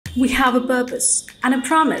We have a purpose and a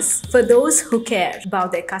promise for those who care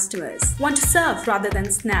about their customers, want to serve rather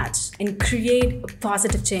than snatch, and create a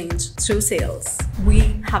positive change through sales.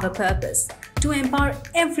 We have a purpose to empower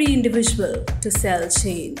every individual to sell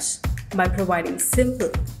change by providing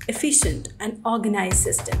simple, efficient, and organized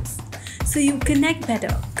systems so you connect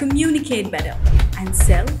better, communicate better, and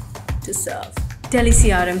sell to serve.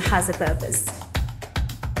 Telecrm has a purpose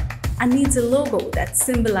and needs a logo that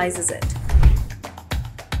symbolizes it.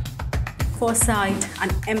 Foresight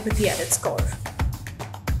and empathy at its core.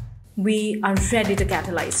 We are ready to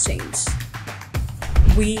catalyze change.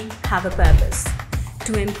 We have a purpose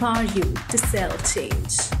to empower you to sell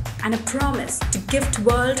change and a promise to gift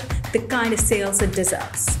world the kind of sales it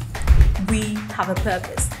deserves. We have a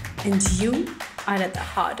purpose and you are at the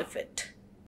heart of it.